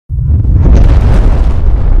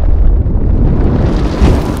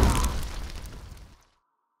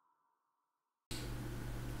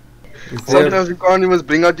Sometimes you can't even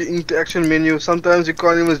bring out the interaction menu. Sometimes you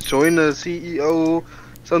can't even join a CEO.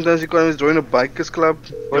 Sometimes you can't even join a bikers club.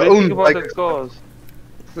 What do you think about the cars?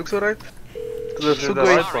 Looks alright. The Is it the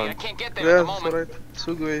nice Sugways. ones? Yeah, it's alright.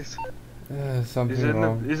 Sugways. Something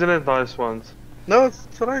wrong. Isn't it nice ones? No,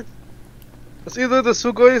 it's alright. It's either the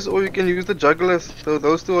Sugways or you can use the jugglers. So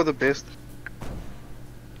those two are the best.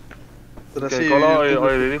 Okay, Carlo, are you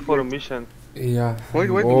ready for a mission? Yeah. Wait,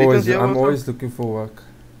 I'm always looking for work.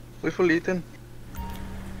 Wait for Leighton.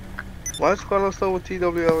 Why is Carlos still with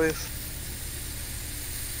TWLS?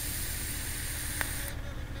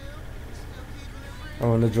 I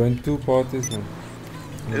wanna join 2 parties now.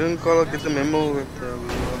 Didn't Carlos get the memo with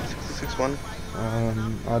 661?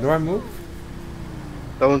 How do I move?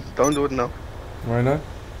 Don't do it now. Why not?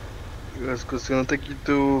 Because it's gonna take you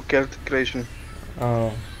to character creation.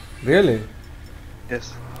 Oh, really?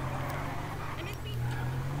 Yes.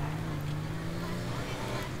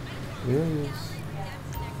 Yes.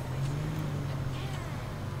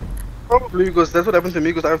 Probably because that's what happened to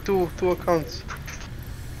me because I have two accounts.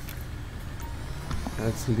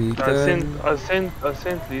 That's Leighton. I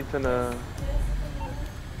sent Leighton a...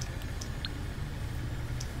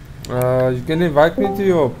 You can invite me to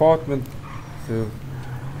your apartment. So,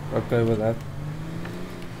 okay with that.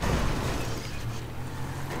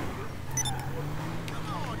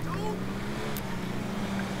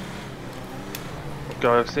 Okay,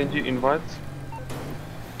 I've sent you invites.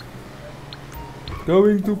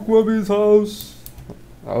 Going to Kwabi's house.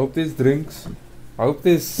 I hope there's drinks. I hope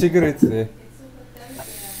there's cigarettes there.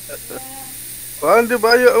 Why don't you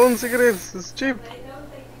buy your own cigarettes? It's cheap.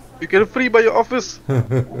 You get it free by your office.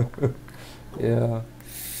 Yeah.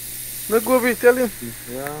 No, Kwabi, tell him.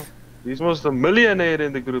 Yeah. He's most a millionaire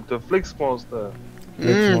in the group, the Flixmaster.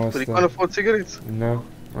 But he can't afford cigarettes. No,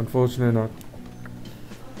 unfortunately not.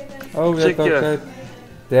 Oh, yeah, Check here. okay.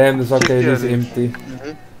 Damn, this arcade is here. empty.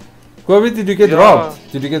 Kwabi, did you get robbed?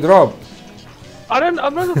 Did you get robbed? I'm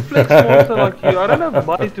not a Flixmaster like you. I don't have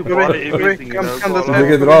money to buy everything. Come you know, this Did way.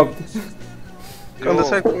 you get robbed? Come this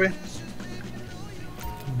side, Kwabi.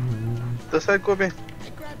 This side, Kwabi.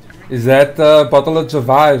 Is that bottle of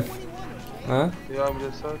Survive? Huh? Yeah, I'm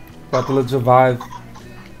just saying. Bottle of Survive.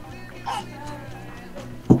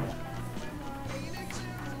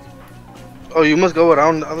 Oh, you must go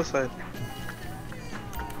around the other side.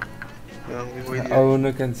 Yeah, we wait The here.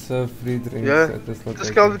 owner can serve free drinks Yeah, at this location.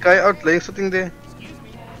 just call the guy out laying sitting there.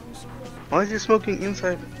 Why is he smoking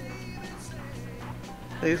inside?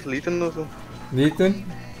 He's Leighton also. Leighton?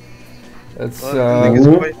 It's niggas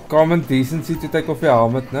away. common decency to take off your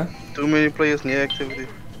helmet, no? Too many players near activity.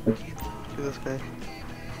 Look at this guy.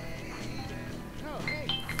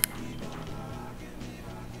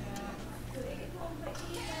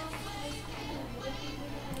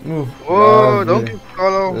 Ooh, Whoa, don't lovely. give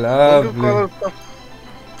Carlo. Don't Lovely. give Carlo stuff.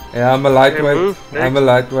 Yeah, I'm a lightweight. move, I'm a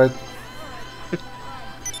lightweight.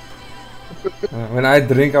 When I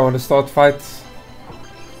drink, I want to start fights.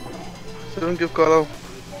 So don't give Carlo.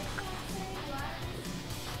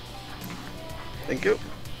 Thank you.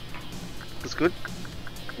 That's good.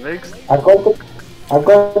 Next. I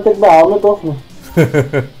can't take my helmet off me.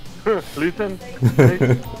 Leighton.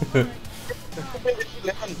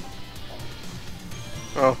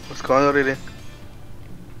 Oh, it's gone already.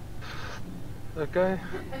 Okay.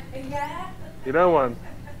 You know one.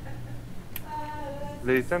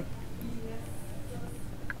 Leighton.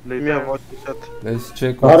 Give me a watch shot. Let's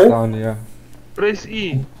check what's down here. Press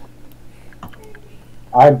E.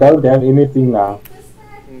 I don't have anything now.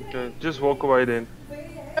 Okay, just walk away then.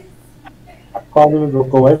 I can't even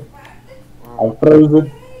walk away. I'm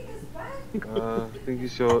frozen. I think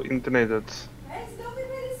it's your internet that's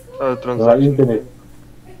My transaction. internet.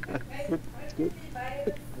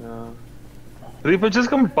 Yeah. Reaper, just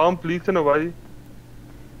come bump Leighton away.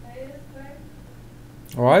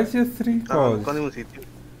 Why is there 3 I cars? can't even see him.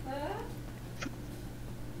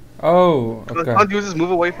 Oh, okay. Can't you just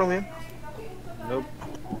move away from him? Nope.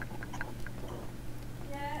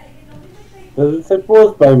 Does it say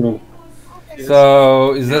pause by me?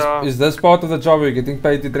 So is Yeah. this part of the job where you're getting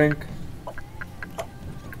paid to drink?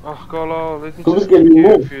 Oh, Carlo, let me Come just get kick me you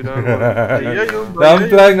move. if you don't want. Yeah, you. No, I'm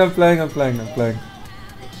playing.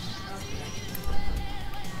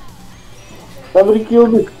 Somebody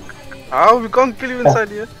killed me. How? We can't kill you inside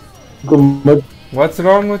here. Commit. What's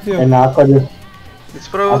wrong with you? And I can't, It's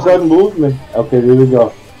I frozen. can't move, man. Okay, there we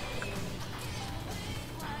go.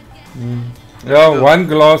 Yeah, 1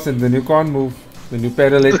 glass and then you can't move. Then you're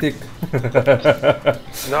paralytic.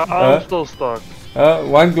 No, I'm still stuck.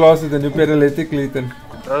 1 glass and then you're paralytic, Leighton.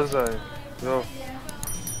 That's I. Yo.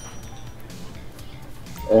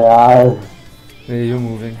 Yeah. There, you're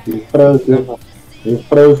moving. He's frozen. He's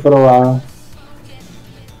frozen for a while.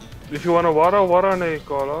 If you want a wara ne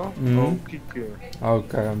Carla, Mm. I'll kick you.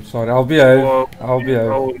 Okay, I'm sorry. I'll behave. Or I'll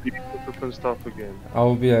behave. I'll leave the different stuff again.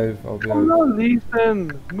 I'll behave. I'll behave. Come on,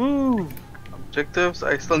 Ethan, move. Objectives,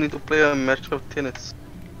 I still need to play a match of tennis.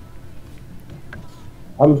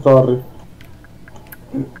 I'm sorry.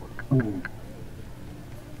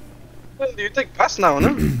 Well, you take pass now,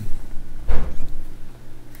 no?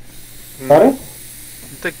 Sorry?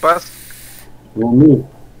 You take pass. You me?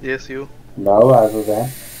 Yes, you. No, I have a van.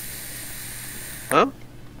 Huh?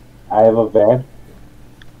 I have a van.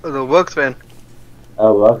 Oh, the works van.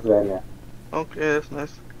 A work van, yeah. Okay, that's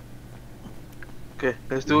nice. Okay,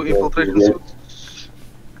 let's do Yeah, infiltration yeah. suits.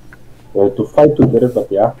 We have to fight together,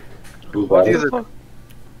 but yeah. What is it?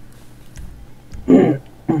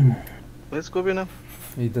 Let's go, now.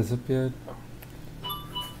 He disappeared.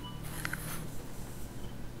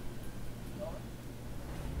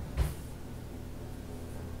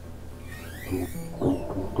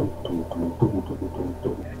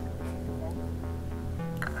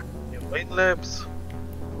 Humane labs.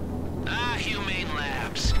 Humane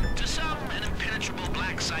labs. To some, an impenetrable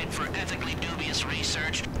black site for ethically dubious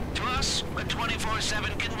research. To us, a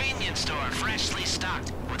 24/7 convenience store freshly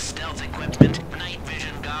stocked with stealth equipment, night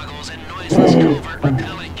vision goggles, and noiseless covert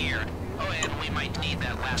repelling gear. Oh, and we might need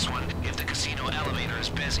that last one if the casino elevator is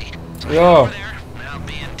busy. So head Yeah. over there, and I'll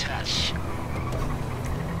be in touch.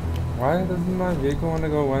 Why doesn't my vehicle want to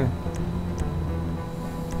go away?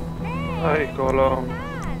 Hey, Carla.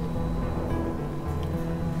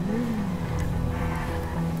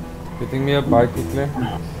 Getting me a bike quickly.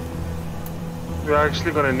 We're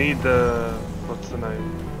actually gonna need the what's the name?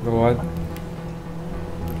 The what?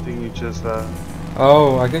 The thing you just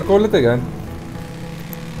Oh, I can call it again.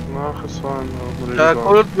 no, geswan.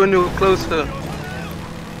 Call it when you're closer.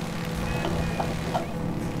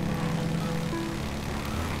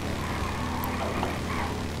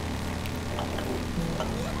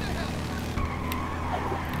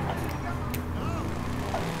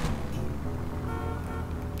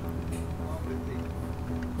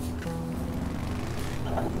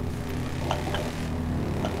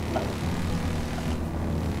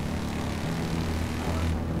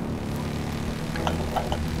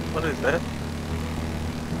 What is that?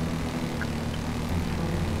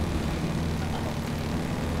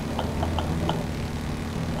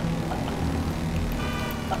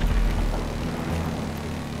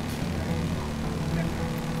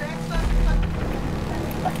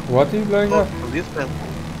 What are you blowing up? Policeman.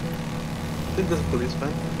 I think there's a policeman.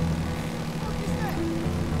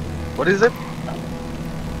 What is it?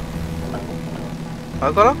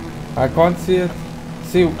 Alcohol? I can't see it.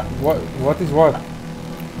 See, what is what?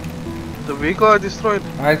 The vehicle I destroyed.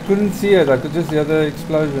 I couldn't see it. I could just hear the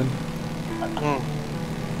explosion. Oh.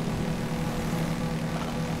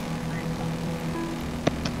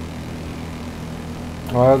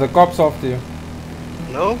 Oh, the cops after you.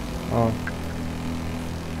 No? Oh.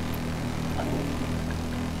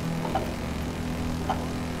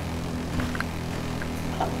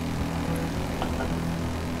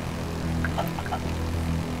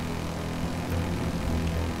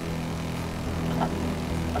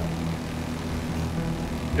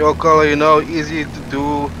 Yo, Carla, you know how easy to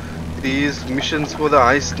do these missions for the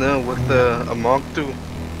heist now with a Mark II.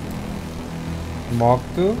 Mark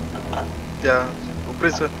 2? Yeah,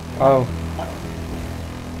 oppressor. Oh.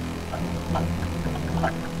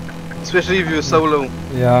 Especially if you're solo.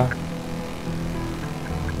 Yeah.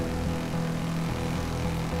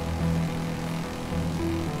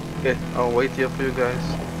 Okay, I'll wait here for you guys.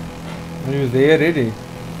 You there already?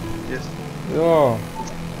 Yes. Yeah.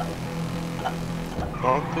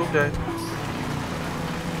 Mark II guy.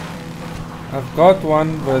 I've got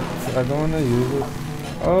one, but I don't want to use it.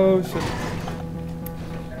 Oh shit.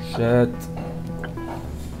 Shit.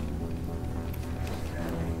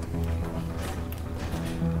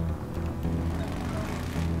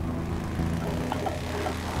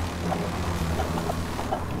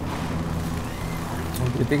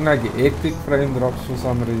 I'm getting like hectic frame drops for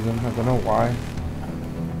some reason. I don't know why.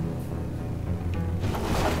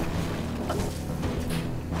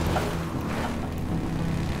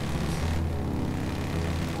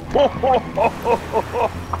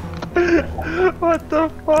 What the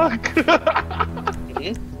fuck?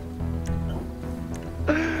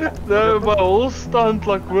 No, my whole stunt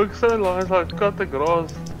like works so lines like cut the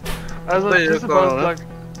grass. As I There you just go, about huh? like,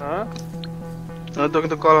 huh? I'm talking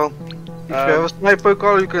to Carl. If you have a sniper,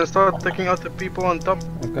 Carl, you can start taking out the people on top.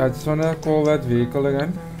 Okay, I just wanna call that vehicle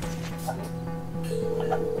again.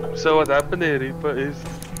 So what happened here, Reaper, is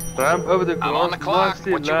Ramp over the I'm on the grass, clock.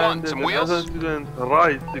 nicely What you want, landed, some and wheels? as I to the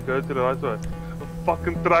right to go to the right way. A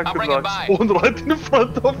fucking truck I'll bring it like by. spawned right in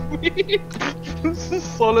front of me. This is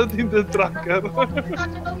solid in the tracker.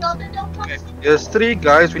 Okay. There's 3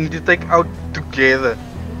 guys we need to take out together.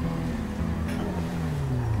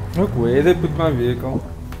 Look where they put my vehicle.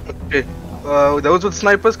 Okay. Those with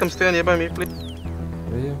snipers, come stay on here by me, please.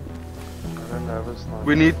 There. I don't have a sniper.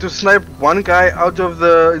 We need to snipe one guy out of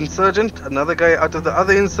the insurgent, another guy out of the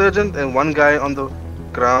other insurgent, and one guy on the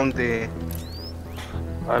ground there.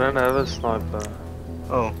 I don't have a sniper.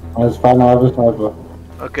 Oh, That's fine, I have a sniper.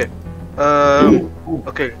 okay.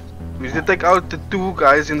 Okay. We need to take out the 2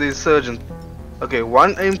 guys in the insurgent. Okay,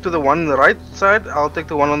 one aim to the one on the right side, I'll take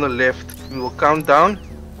the one on the left. We will count down.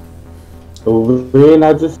 When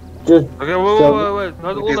I just Okay, wait.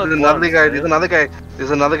 Not all There's at another once, guy, eh?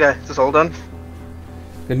 there's another guy. Just hold on.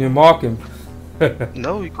 Can you mark him?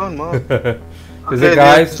 No, you can't mark. There's a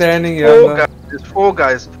guy standing here. There's 4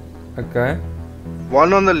 guys. Okay.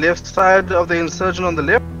 One on the left side of the insurgent on the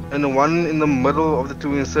left, and one in the middle of the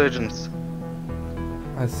 2 insurgents.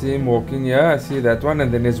 I see him walking here. I see that one,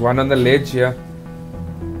 and then there's one on the ledge here.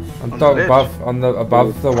 On On top, the ledge?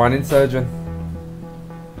 above the one insurgent.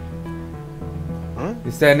 Huh?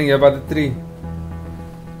 He's standing here by the tree.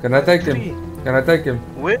 Can I take him? Can I take him?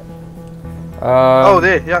 Where? Oh,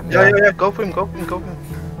 there. Yeah. Go for him.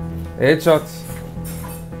 Headshots.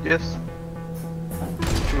 Yes.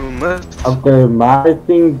 You missed. okay, my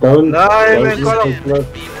thing don't. No, don't man, call use him. this.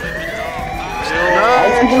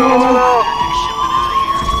 No,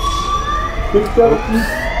 Picture,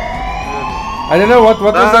 please. I don't know what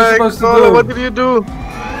was I supposed to do? What did you do?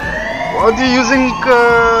 Are you using a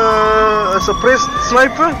suppressed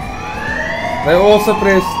sniper? They all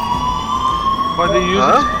suppressed. But they use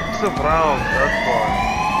Huh? explosive rounds, that's why.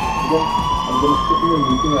 I'm gonna sit in a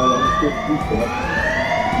meeting and I'm just please.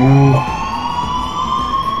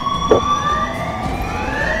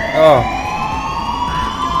 Oh,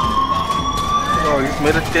 Oh, he's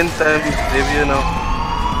made it 10 times heavier now.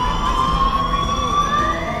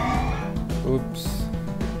 oops.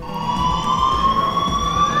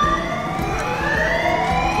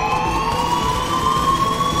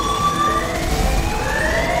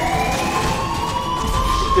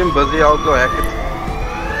 Keep him busy, I'll go hack it.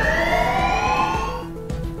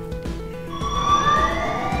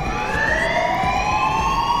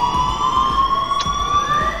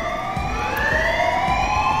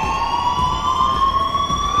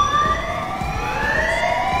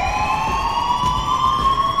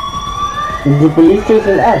 Is the police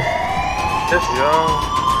chasing us? Yes. Yeah.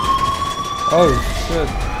 Oh shit.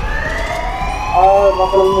 Not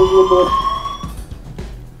gonna move you,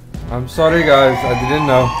 I'm sorry guys, I didn't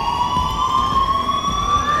know.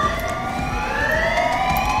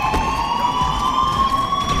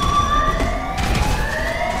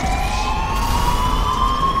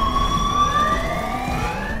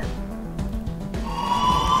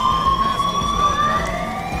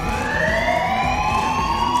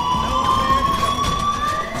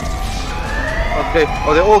 Okay.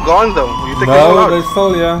 Oh, they're all gone though. You take them all No, out. they're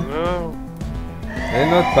still here. No. They're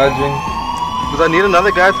not budging. Because I need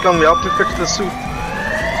another guy to come help me fix the suit.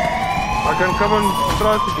 I can come and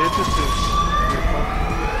try to get this thing.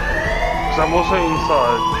 Because I'm also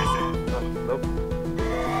inside. Nope.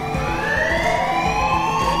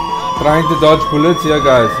 Trying to dodge bullets here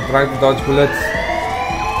guys. Trying to dodge bullets.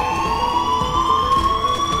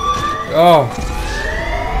 Oh,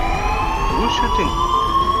 Who's shooting?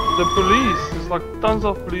 The police. There's like tons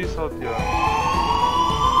of police out here.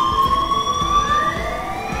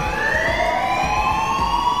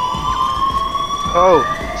 Oh,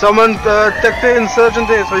 someone take the insurgent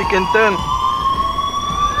there so you can turn.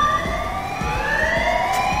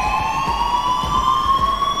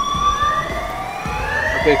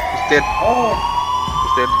 Okay, he's dead.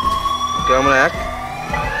 He's dead. Okay, I'm gonna hack.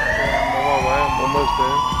 I'm on my way. I'm almost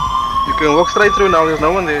there. You can walk straight through now, there's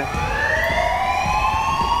no one there.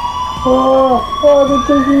 they're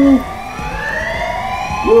chasing me.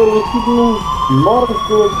 Yo, they're keeping me. Morris,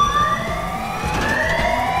 dude.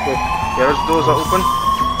 Okay, garage doors are open.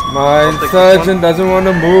 my I'll take this insurgent doesn't want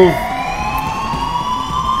to move.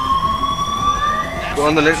 Go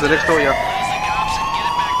on the next door, yeah. Lose the cops and get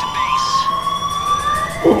it back to base.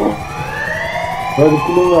 They're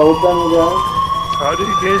killing me all the time, guys. How do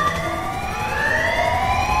you get...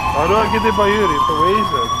 How do I get there by you? Where is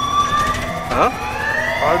it? Huh?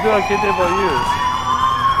 How do I get there by you?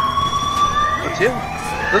 What's here?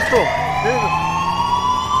 This door. Yeah.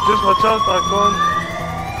 Just watch out, I can't...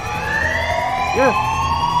 Yeah.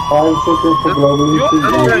 5 seconds for global You're That's the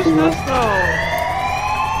right. business now.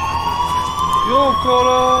 Yo,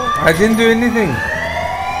 Colo. I didn't do anything.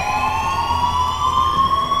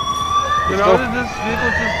 Then how did this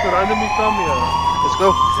vehicle just randomly come here? Let's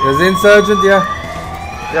go. There's the insurgent, yeah.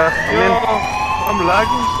 Yeah, I'm Yo, in. I'm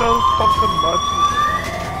lagging so fucking much.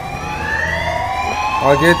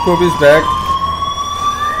 I'll get Kobe's back.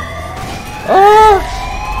 Ah!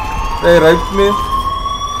 They raped me.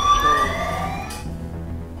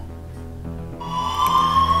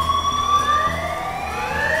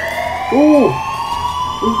 Oh!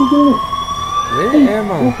 Where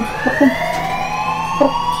am I?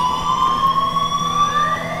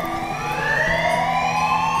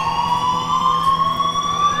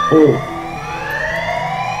 Oh!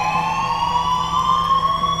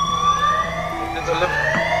 There's a left.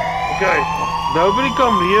 Okay, nobody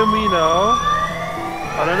come near me now.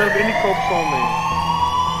 I don't have any cops on me.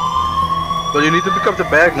 Well, you need to pick up the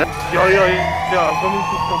bag, no? Yeah, I'm coming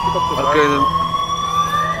to come pick up the Okay, bag. then.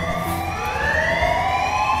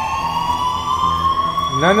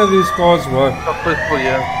 None of these cars work. Purposeful,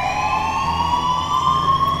 yeah.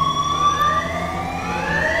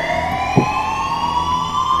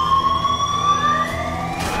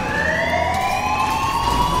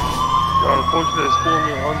 Unfortunately, they spawned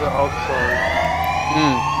me on the outside.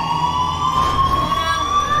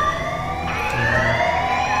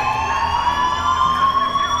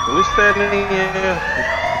 Who's standing here?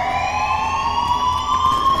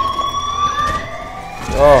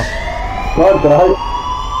 Oh, God, right?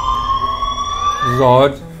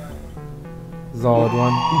 Zod. Zod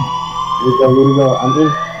one. Here we go. I'm in.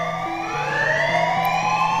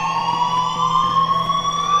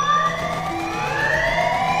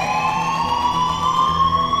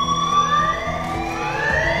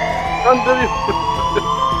 Under you.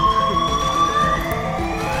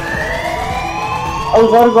 Oh,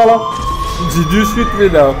 sorry, Gala. Did you shoot me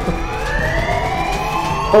now?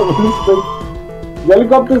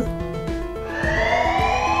 Helicopters.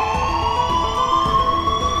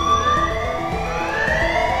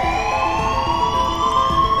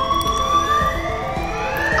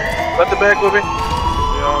 Got the bag, Bobby.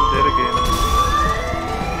 Yeah, I'm dead again.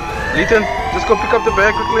 Lethan, just go pick up the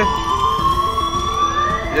bag quickly.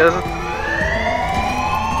 Yes.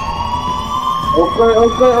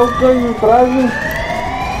 Okay, you driving.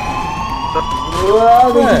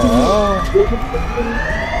 Well,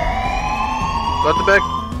 Got the bag.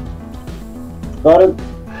 Got it.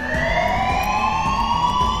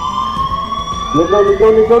 Let's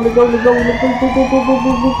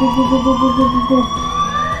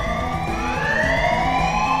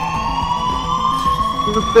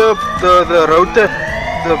go. The rotor,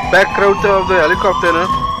 the back rotor of the helicopter, no?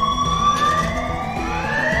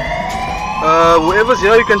 Whoever's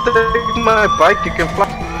here, you can take my bike, you can fly.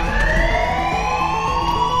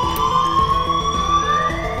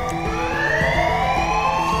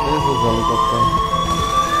 this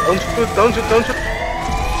is helicopter. Don't shoot.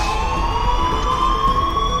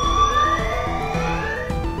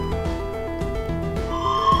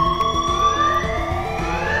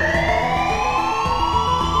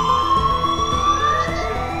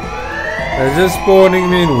 They're just spawning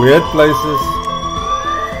me in weird places.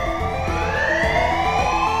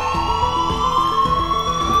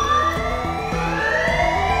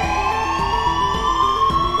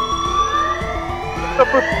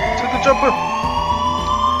 Chopper, shoot the chopper.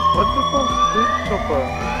 What the fuck? This chopper.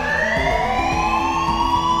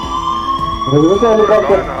 Where's the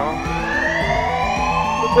helicopter? Die now.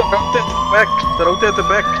 The rotor at the back. The rotor at the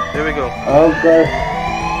back. There we go. Okay.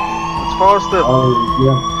 It's faster.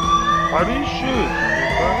 Yeah. How do you shoot?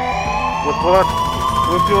 Victor? With what?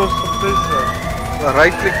 With your suppressor.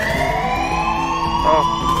 Right click. Oh,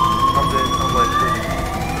 I'm dead. I'm like this.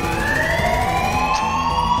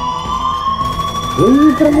 Where are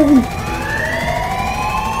you driving?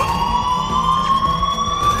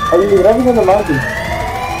 Are you driving on the mountain?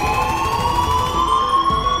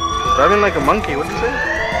 Driving like a monkey. What do you say?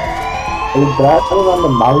 Are you driving on the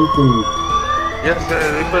mountain? Yes.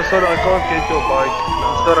 Reaper, sorry, I can't get your bike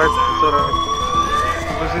now. It's alright. It's alright.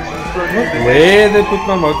 Because it's plugging in. Where they put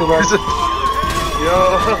my motorbike? Is it?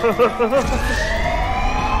 Yeah.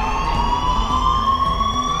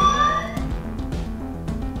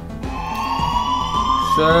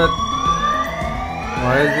 Shit.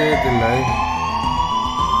 Why is there a delay?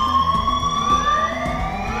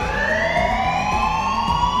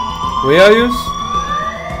 Where are you?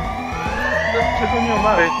 Check on your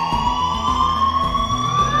map.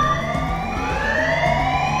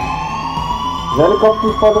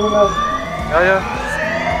 Helicopter following us. Yeah.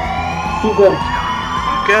 See them.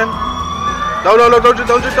 You can. No, don't shoot.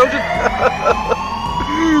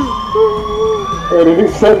 Really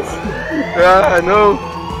set. Yeah, I know.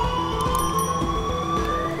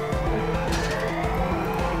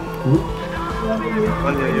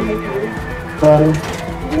 One near you. Sorry.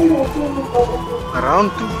 Around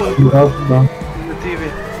 2.2 No. the TV.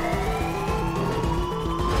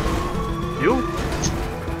 You?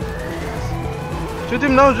 Shoot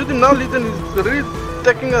him now, Ethan. He's really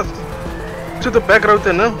attacking us. To the back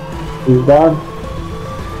router, no? He's down.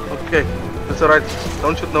 Okay, that's alright.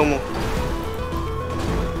 Don't shoot no more.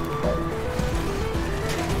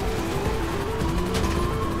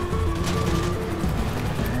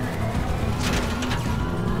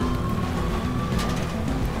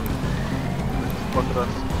 Spotted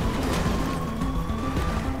us.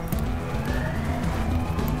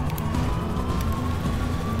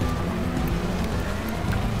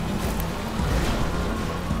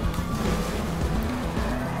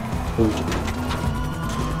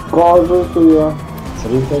 Call to your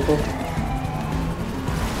recycle.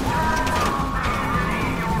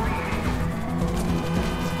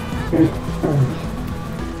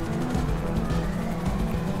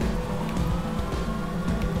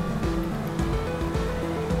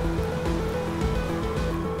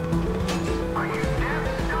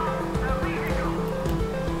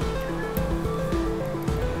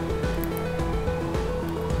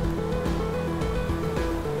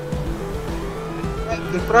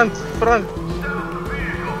 In front.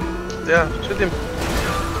 Yeah, shoot him.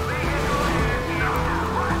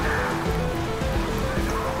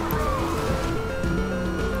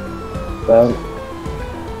 Down.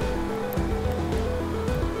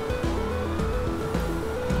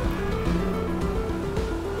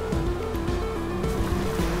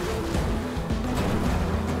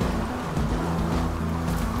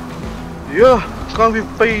 Yeah, can't we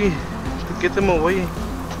pay to get him away?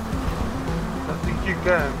 I think you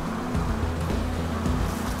can.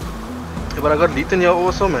 Yeah, but I got Ethan here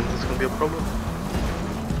also, man. It's gonna be a problem.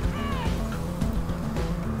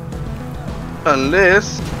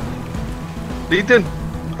 Unless... Ethan,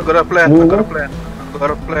 I got a plan. I got a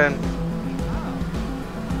plan.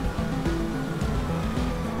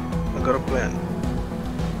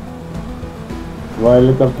 Why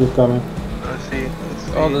helicopter is coming? I see. Let's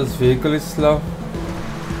see. Oh, this vehicle is slow.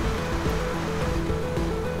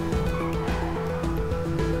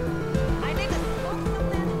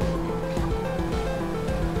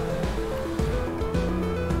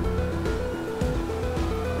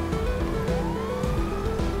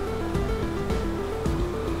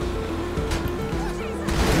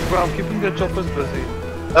 Bro, I'm keeping the choppers busy.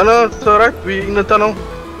 Oh no, it's alright. We're in the tunnel.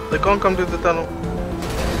 They can't come to the tunnel.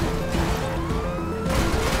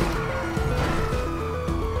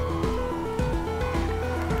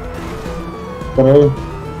 Sorry.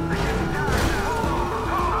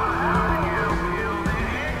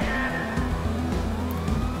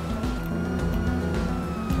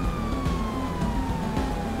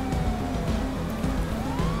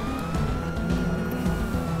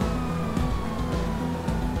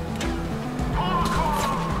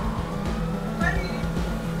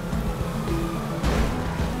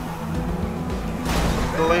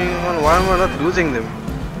 Going on, why am I not losing them?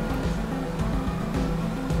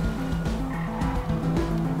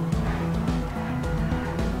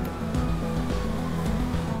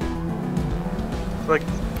 It's like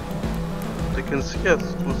they can see us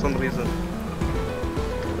for some reason.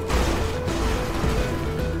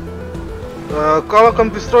 Carl, come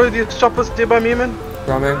destroy these choppers there by me, man.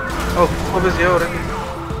 Coming. Oh, Bob is here already.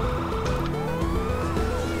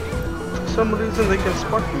 For some reason they can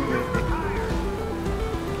spot me.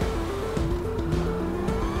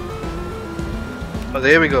 Oh,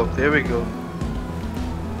 there we go.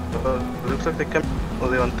 Looks like they come. Oh,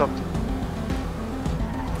 they're on top.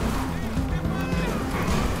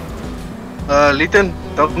 Leighton,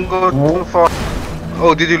 don't go too far.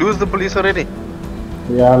 Oh, did you lose the police already?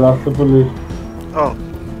 Yeah, I lost the police. Oh.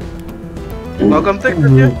 Now come take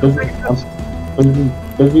this here.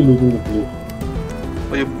 Busy losing the police.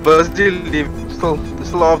 Oh, you busy leave.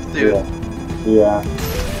 Still after you. Yeah.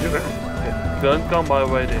 Don't come my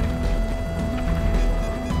way then.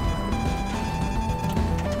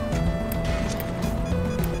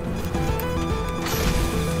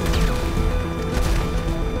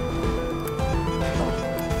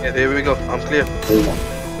 Yeah, there we go. I'm clear.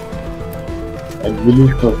 I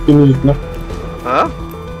released 15 minutes now. Huh?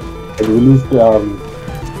 I released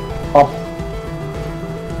pop.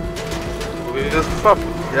 We just pop.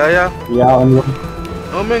 Yeah. Yeah, on one.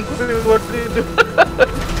 Oh man, what do you do?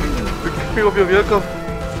 You kicked me off your vehicle.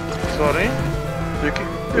 Sorry? You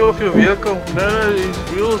kicked me off your vehicle. No, his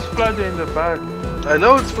wheel's flat in the back. I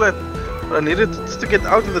know it's flat, but I needed just to get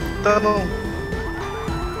out of the tunnel.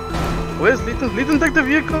 Where's Leighton? Leighton, take the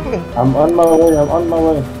vehicle. I'm on my way, I'm on my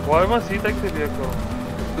way. Why must he take the vehicle?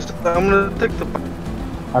 I'm gonna take the.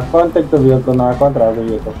 I can't take the vehicle now, I can't drive the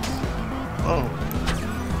vehicle. Oh.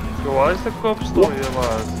 So why is the cop still here,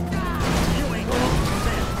 man?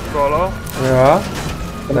 Carlo? Ja?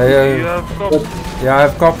 Do Nee, you have cops? yeah, I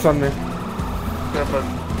have cops on me. Yeah, but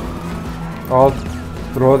I'll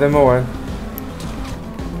throw them away.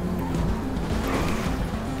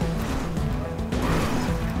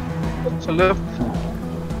 So left.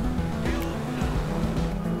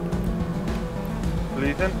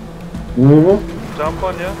 Leighton, jump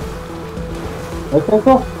on you. Let's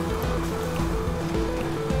go.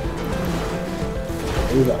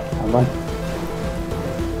 There you go, I'm on.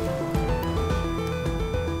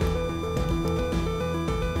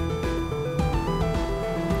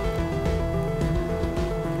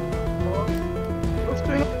 What's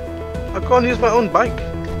going on? I can't use my own bike.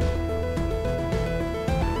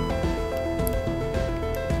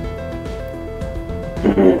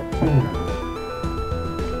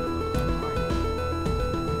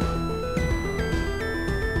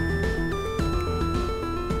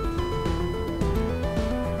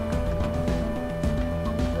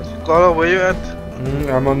 Carlo, where you at?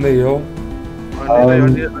 I'm on the hill. I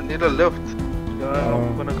need a lift. Yeah,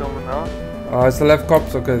 I'm gonna come now. I still have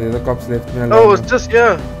cops. Okay, the other cops left me alone. Oh, it's just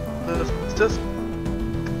yeah. It's just.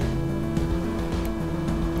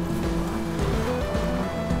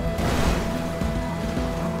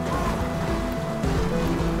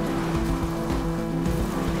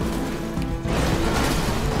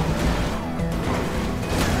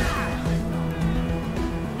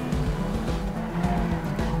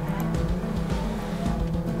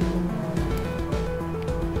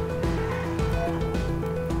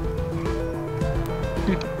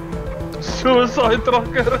 Suicide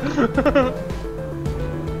trucker.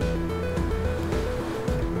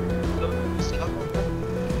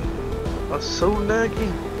 That's so laggy.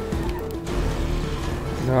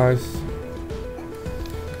 Nice.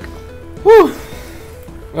 Whew.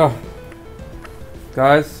 Oh.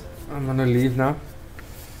 Guys, I'm gonna leave now.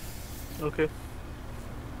 Okay.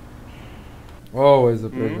 Always a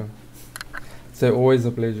pleasure. Say always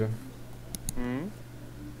a pleasure.